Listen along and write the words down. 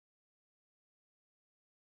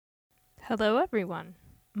Hello, everyone.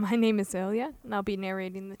 My name is Ilya, and I'll be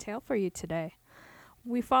narrating the tale for you today.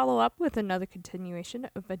 We follow up with another continuation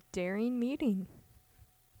of A Daring Meeting.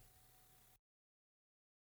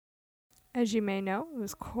 As you may know, it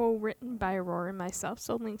was co-written by Aurora and myself,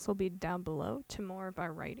 so links will be down below to more of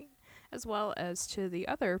our writing, as well as to the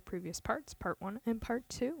other previous parts, Part 1 and Part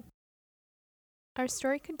 2. Our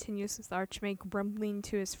story continues with Archmay grumbling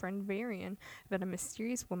to his friend Varian about a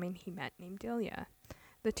mysterious woman he met named Ilya.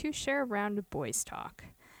 The two share a round of boys' talk.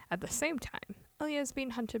 At the same time, Ilya is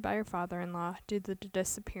being hunted by her father-in-law due to the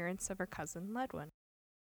disappearance of her cousin Ledwin.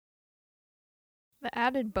 The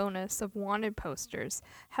added bonus of wanted posters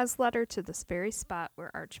has led her to this very spot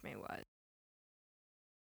where Archmay was.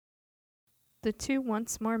 The two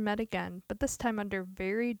once more met again, but this time under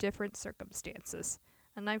very different circumstances.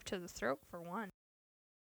 A knife to the throat, for one.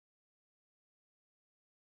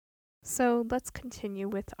 So let's continue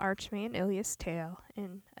with Archmay and Ilya's tale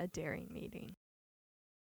in A Daring Meeting.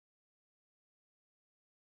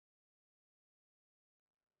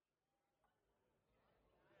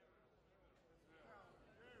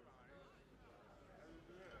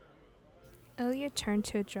 Ilya turned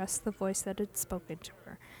to address the voice that had spoken to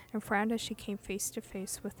her, and frowned as she came face to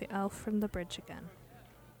face with the elf from the bridge again.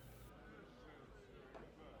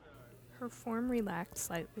 Her form relaxed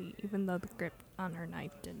slightly, even though the grip on her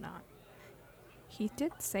knife did not. He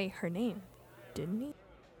did say her name, didn't he?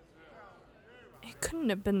 It couldn't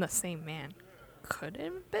have been the same man. Could it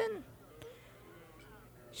have been?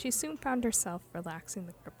 She soon found herself relaxing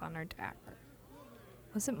the grip on her dagger.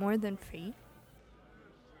 Was it more than fate?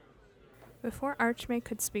 Before Archmay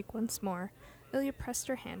could speak once more, Ilya pressed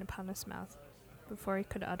her hand upon his mouth before he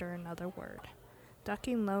could utter another word.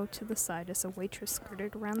 Ducking low to the side as a waitress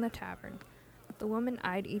skirted around the tavern, the woman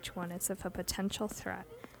eyed each one as if a potential threat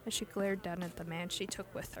as she glared down at the man she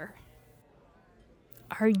took with her.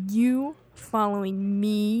 "Are you following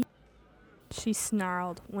me?" she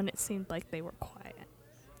snarled when it seemed like they were quiet.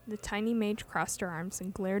 The tiny mage crossed her arms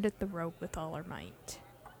and glared at the rogue with all her might.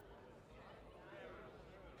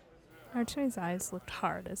 Archmay's eyes looked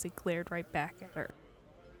hard as he glared right back at her.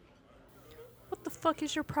 "What the fuck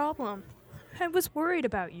is your problem? I was worried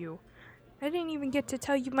about you. I didn't even get to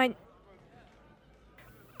tell you my...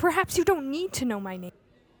 Perhaps you don't need to know my name."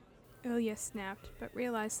 Ilya snapped, but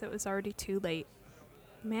realized that it was already too late.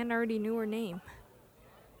 The man already knew her name.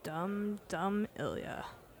 Dumb Ilya.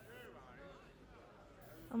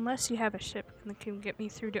 "Unless you have a ship that can get me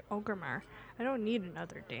through to Orgrimmar, I don't need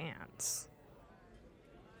another dance."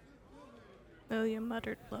 Ilya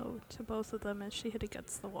muttered low to both of them as she hit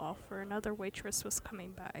against the wall, for another waitress was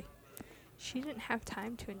coming by. She didn't have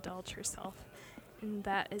time to indulge herself, and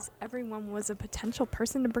that as everyone was a potential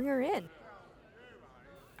person to bring her in.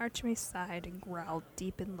 Archmay sighed and growled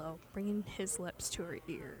deep and low, bringing his lips to her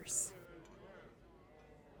ears.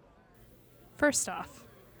 "First off,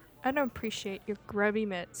 I don't appreciate your grubby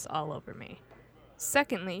mitts all over me.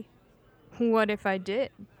 Secondly, what if I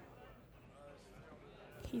did?"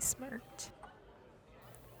 He smirked.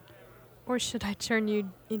 "Or should I turn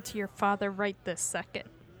you into your father right this second?"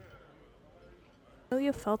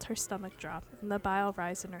 Ilya felt her stomach drop and the bile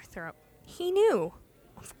rise in her throat. He knew!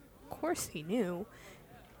 Of course he knew.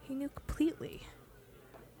 He knew completely.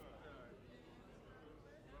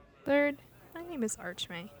 "Third, my name is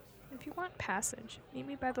Archmay. If you want passage, meet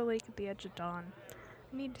me by the lake at the edge of dawn.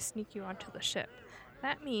 I need to sneak you onto the ship.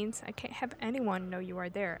 That means I can't have anyone know you are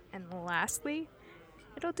there. And lastly,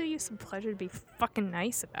 it'll do you some pleasure to be fucking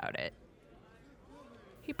nice about it."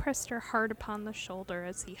 He pressed her hard upon the shoulder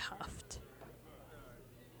as he huffed.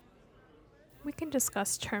 "We can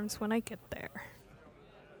discuss terms when I get there."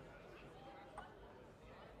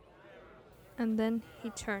 And then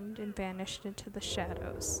he turned and vanished into the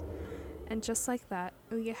shadows. And just like that,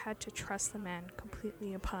 Ilya had to trust the man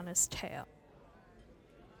completely upon his tail.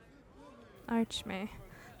 Archmay,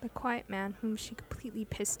 the quiet man whom she completely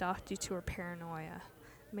pissed off due to her paranoia.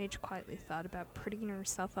 The mage quietly thought about prettying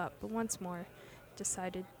herself up, but once more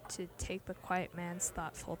decided to take the quiet man's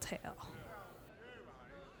thoughtful tale.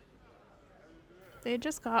 They had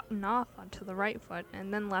just gotten off onto the right foot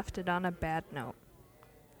and then left it on a bad note.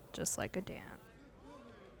 Just like a dance.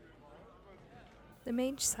 The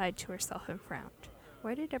mage sighed to herself and frowned.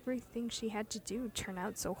 Why did everything she had to do turn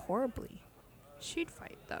out so horribly? She'd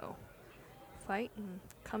fight, though. Fight and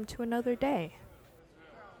come to another day.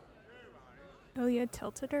 Ilya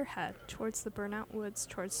tilted her head towards the burnout woods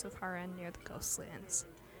towards the far end near the Ghostlands.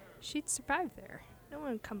 She'd survive there. No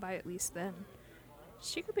one would come by at least then.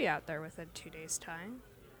 She could be out there within 2 days' time.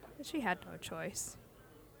 But she had no choice.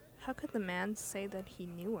 How could the man say that he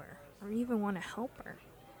knew her, or even want to help her?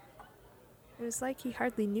 It was like he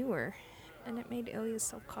hardly knew her, and it made Ilya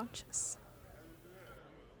self-conscious.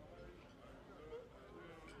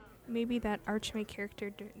 Maybe that Archmage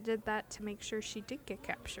character did that to make sure she did get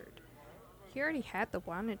captured. He already had the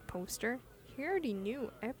wanted poster. He already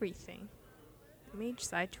knew everything. The mage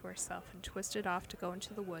sighed to herself and twisted off to go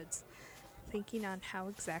into the woods, thinking on how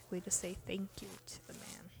exactly to say thank you to the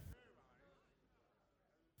man.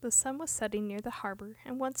 The sun was setting near the harbor,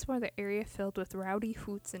 and once more the area filled with rowdy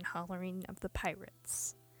hoots and hollering of the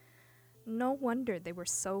pirates. No wonder they were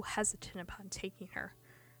so hesitant upon taking her.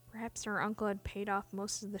 Perhaps her uncle had paid off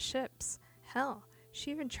most of the ships. Hell,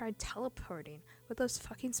 she even tried teleporting, but those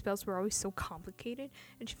fucking spells were always so complicated,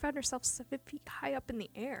 and she found herself 7 feet high up in the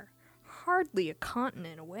air, hardly a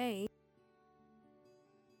continent away.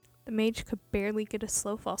 The mage could barely get a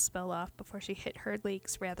slow fall spell off before she hit her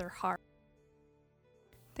legs rather hard.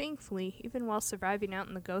 Thankfully, even while surviving out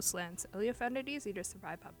in the Ghostlands, Ilya found it easy to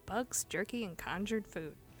survive on bugs, jerky, and conjured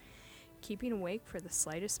food. Keeping awake for the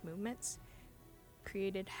slightest movements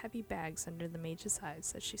created heavy bags under the mage's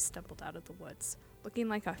eyes as she stumbled out of the woods, looking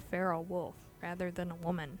like a feral wolf rather than a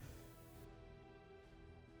woman.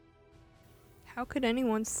 How could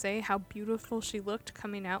anyone say how beautiful she looked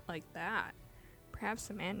coming out like that? Perhaps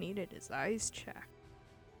the man needed his eyes checked.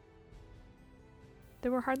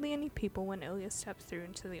 There were hardly any people when Ilya stepped through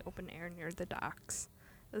into the open air near the docks.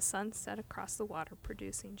 The sun set across the water,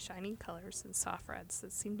 producing shining colors and soft reds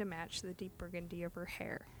that seemed to match the deep burgundy of her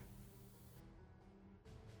hair.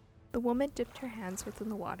 The woman dipped her hands within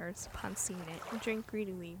the waters upon seeing it and drank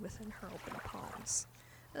greedily within her open palms.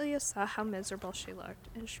 Ilya saw how miserable she looked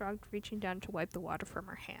and shrugged, reaching down to wipe the water from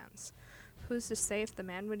her hands. Who's to say if the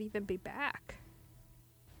man would even be back?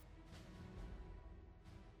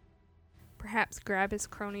 Perhaps grab his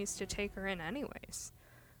cronies to take her in anyways.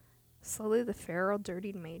 Slowly the feral,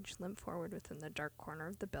 dirtied mage limped forward within the dark corner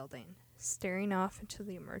of the building, staring off into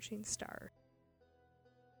the emerging stars.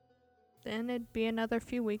 Then it'd be another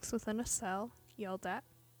few weeks within a cell, yelled at,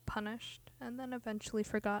 punished, and then eventually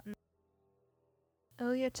forgotten.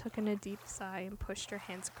 Ilya took in a deep sigh and pushed her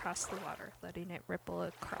hands across the water, letting it ripple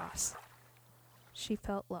across. She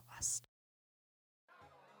felt lost.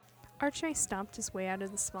 Archmage stomped his way out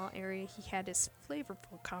of the small area he had his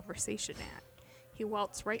flavorful conversation at. He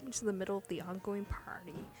waltzed right into the middle of the ongoing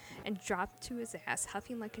party and dropped to his ass,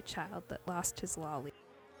 huffing like a child that lost his lolly.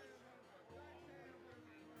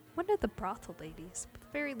 One of the brothel ladies, with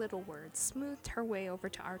very little words, smoothed her way over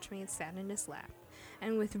to Archmage and sat in his lap,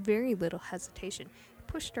 and with very little hesitation, he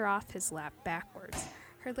pushed her off his lap backwards.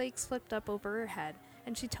 Her legs flipped up over her head,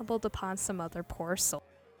 and she tumbled upon some other poor soul.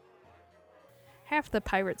 Half the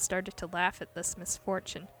pirates started to laugh at this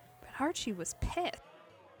misfortune, but Archie was pissed.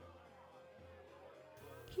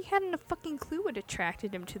 He hadn't a fucking clue what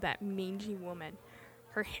attracted him to that mangy woman.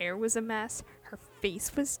 Her hair was a mess, her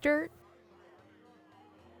face was dirt.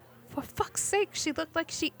 For fuck's sake, she looked like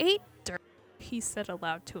she ate dirt, he said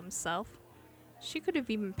aloud to himself. She could have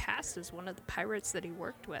even passed as one of the pirates that he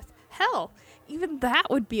worked with. Hell, even that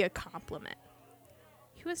would be a compliment.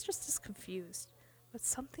 He was just as confused, but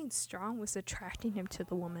something strong was attracting him to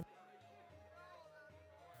the woman.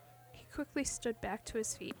 He quickly stood back to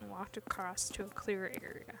his feet and walked across to a clearer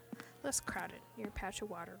area, less crowded, near a patch of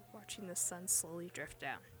water, watching the sun slowly drift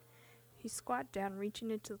down. He squatted down,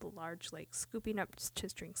 reaching into the large lake, scooping up to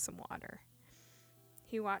drink some water.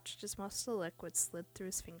 He watched as most of the liquid slid through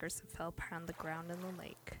his fingers and fell upon the ground in the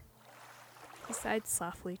lake. He sighed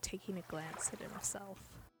softly, taking a glance at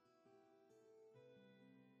himself.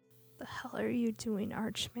 "The hell are you doing,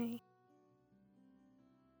 Archmage?"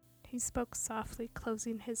 He spoke softly,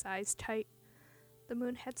 closing his eyes tight. The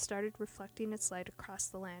moon had started reflecting its light across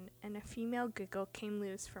the land, and a female giggle came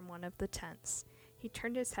loose from one of the tents. He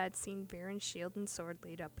turned his head, seeing Varen's shield and sword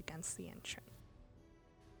laid up against the entrance.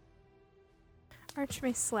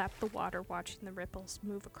 Archmage slapped the water, watching the ripples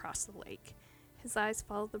move across the lake. His eyes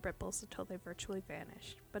followed the ripples until they virtually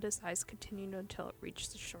vanished, but his eyes continued until it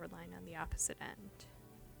reached the shoreline on the opposite end.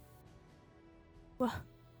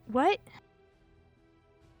 What?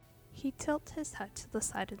 He tilted his head to the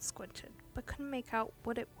side and squinted, but couldn't make out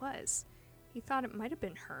what it was. He thought it might have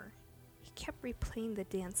been her. He kept replaying the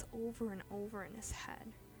dance over and over in his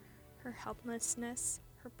head. Her helplessness,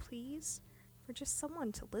 her pleas, for just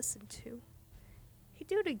someone to listen to. He'd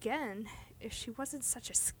do it again if she wasn't such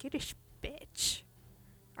a skittish bitch.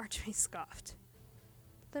 Archmage scoffed,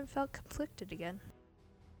 but then felt conflicted again.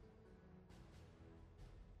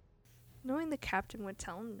 Knowing the captain would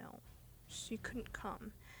tell him no, she couldn't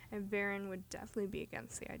come, and Varen would definitely be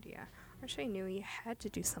against the idea, Archmage knew he had to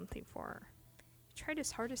do something for her. He tried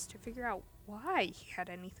his hardest to figure out why he had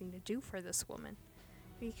anything to do for this woman,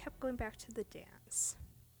 but he kept going back to the dance.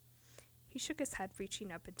 He shook his head,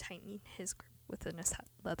 reaching up and tightening his grip within his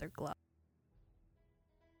leather glove.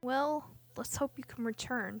 Well, let's hope you can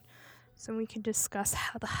return, so we can discuss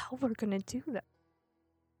how the hell we're gonna do that.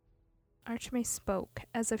 Archmay spoke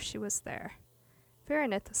as if she was there.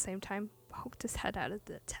 Varen at the same time poked his head out of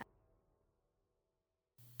the tent.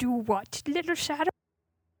 Do what, little shadow?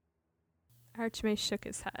 Archmay shook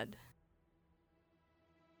his head.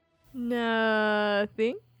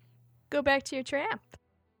 Nothing. Go back to your tramp.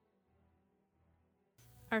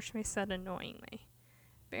 Archmay said annoyingly.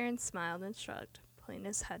 Varen smiled and shrugged, pulling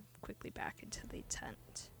his head quickly back into the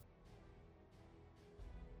tent.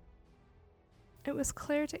 It was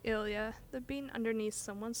clear to Ilya that being underneath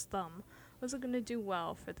someone's thumb wasn't going to do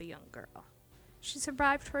well for the young girl. She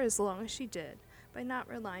survived for as long as she did by not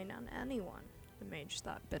relying on anyone, the mage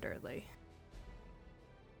thought bitterly.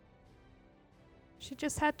 She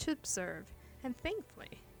just had to observe, and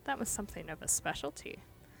thankfully, that was something of a specialty.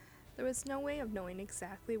 There was no way of knowing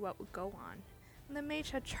exactly what would go on, and the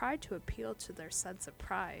mage had tried to appeal to their sense of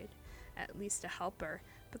pride, at least to help her,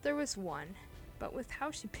 but there was one. But with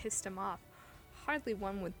how she pissed him off, hardly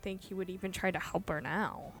one would think he would even try to help her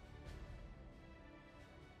now.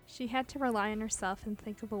 She had to rely on herself and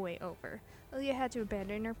think of a way over. Ilya had to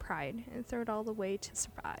abandon her pride and throw it all away to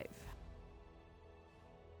survive.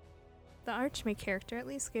 The Archmay character at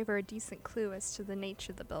least gave her a decent clue as to the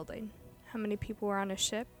nature of the building. How many people were on a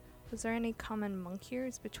ship? Was there any common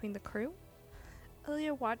monkeys between the crew?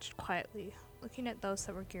 Ilya watched quietly, looking at those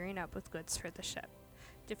that were gearing up with goods for the ship.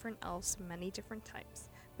 Different elves of many different types,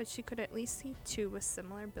 but she could at least see two with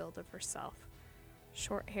similar build of herself.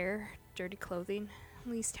 Short hair, dirty clothing,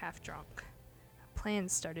 at least half drunk. A plan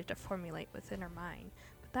started to formulate within her mind,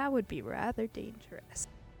 but that would be rather dangerous.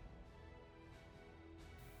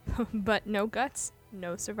 But no guts,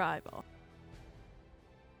 no survival.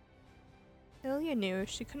 Ilya knew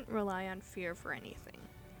she couldn't rely on fear for anything.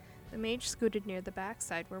 The mage scooted near the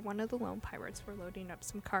backside where one of the lone pirates were loading up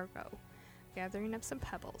some cargo. Gathering up some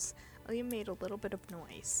pebbles, Ilya made a little bit of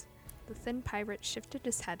noise. The thin pirate shifted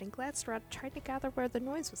his head and glanced around, trying to gather where the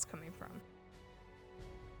noise was coming from.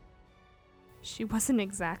 She wasn't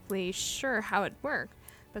exactly sure how it worked,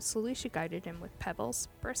 but slowly she guided him with pebbles,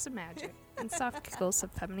 bursts of magic, and soft giggles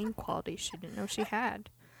of feminine qualities she didn't know she had.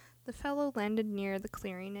 The fellow landed near the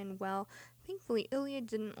clearing, and well, thankfully Ilya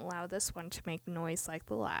didn't allow this one to make noise like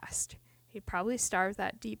the last. He'd probably starve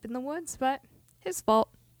that deep in the woods, but his fault,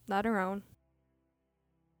 not her own.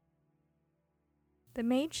 The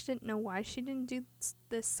mage didn't know why she didn't do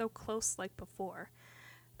this so close like before,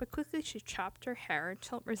 but quickly she chopped her hair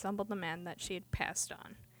until it resembled the man that she had passed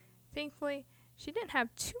on. Thankfully, she didn't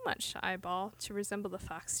have too much eyeball to resemble the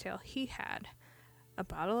foxtail he had. A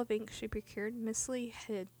bottle of ink she procured mistily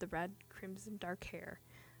hid the red, crimson, dark hair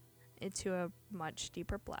into a much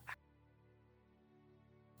deeper black.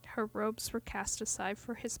 Her robes were cast aside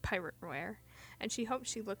for his pirate wear, and she hoped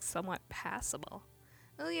she looked somewhat passable.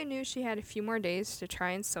 Ilya knew she had a few more days to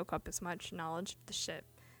try and soak up as much knowledge of the ship,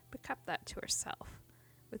 but kept that to herself.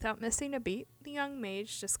 Without missing a beat, the young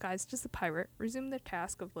mage, disguised as a pirate, resumed the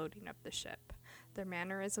task of loading up the ship. Their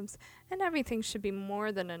mannerisms and everything should be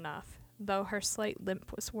more than enough, though her slight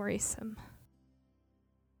limp was worrisome.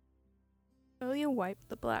 Ilya wiped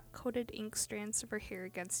the black-coated ink strands of her hair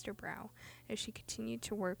against her brow as she continued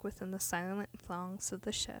to work within the silent thongs of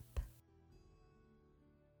the ship.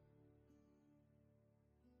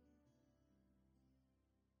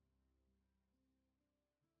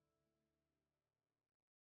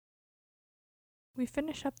 We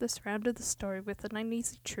finish up this round of the story with an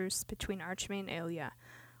uneasy truce between Archmay and Ilya.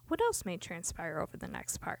 What else may transpire over the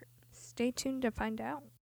next part? Stay tuned to find out.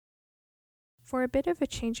 For a bit of a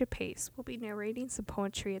change of pace, we'll be narrating some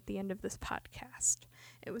poetry at the end of this podcast.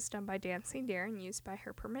 It was done by Dancing Dare and used by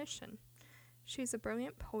her permission. She's a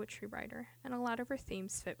brilliant poetry writer, and a lot of her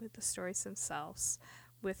themes fit with the stories themselves,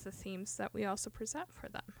 with the themes that we also present for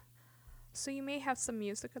them. So you may have some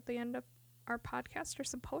music at the end of our podcast or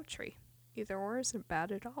some poetry. Either or isn't bad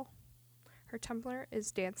at all. Her Tumblr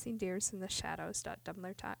is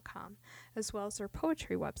dancingdeersinthe.shadows.tumblr.com, as well as her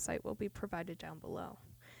poetry website will be provided down below.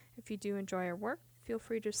 If you do enjoy our work, feel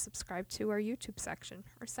free to subscribe to our YouTube section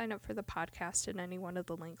or sign up for the podcast in any one of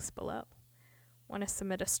the links below. Want to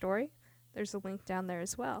submit a story? There's a link down there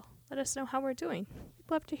as well. Let us know how we're doing. We'd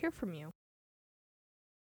love to hear from you.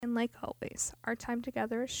 And like always, our time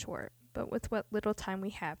together is short, but with what little time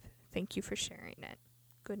we have, thank you for sharing it.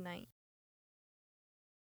 Good night.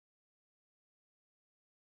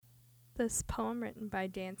 This poem written by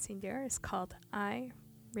Dancing Dare is called I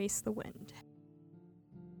Race the Wind.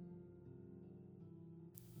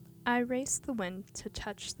 I race the wind to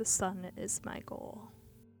touch the sun is my goal.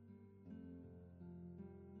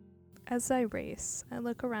 As I race, I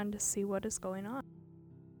look around to see what is going on.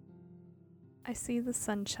 I see the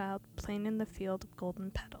sunchild playing in the field of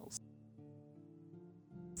golden petals.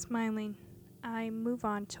 Smiling, I move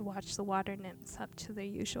on to watch the water nymphs up to their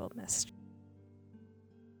usual mischief.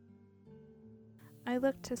 I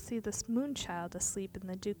look to see this moonchild asleep in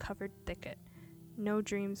the dew-covered thicket. No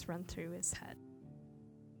dreams run through his head.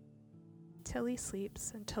 Till he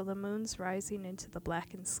sleeps, until the moon's rising into the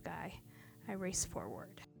blackened sky, I race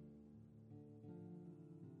forward.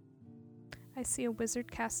 I see a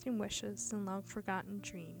wizard casting wishes and long-forgotten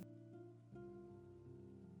dreams,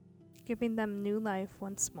 giving them new life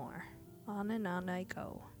once more. On and on I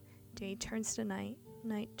go. Day turns to night,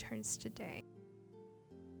 night turns to day.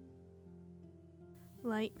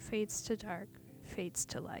 Light fades to dark, fades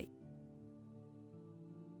to light.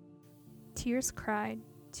 Tears cried,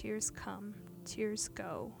 tears come, tears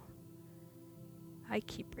go. I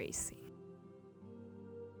keep racing.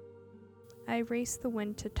 I race the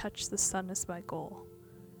wind to touch the sun as my goal.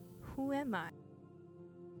 Who am I?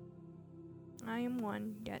 I am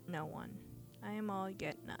one, yet no one. I am all,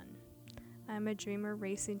 yet none. I am a dreamer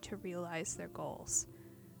racing to realize their goals.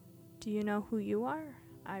 Do you know who you are?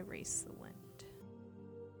 I race the wind.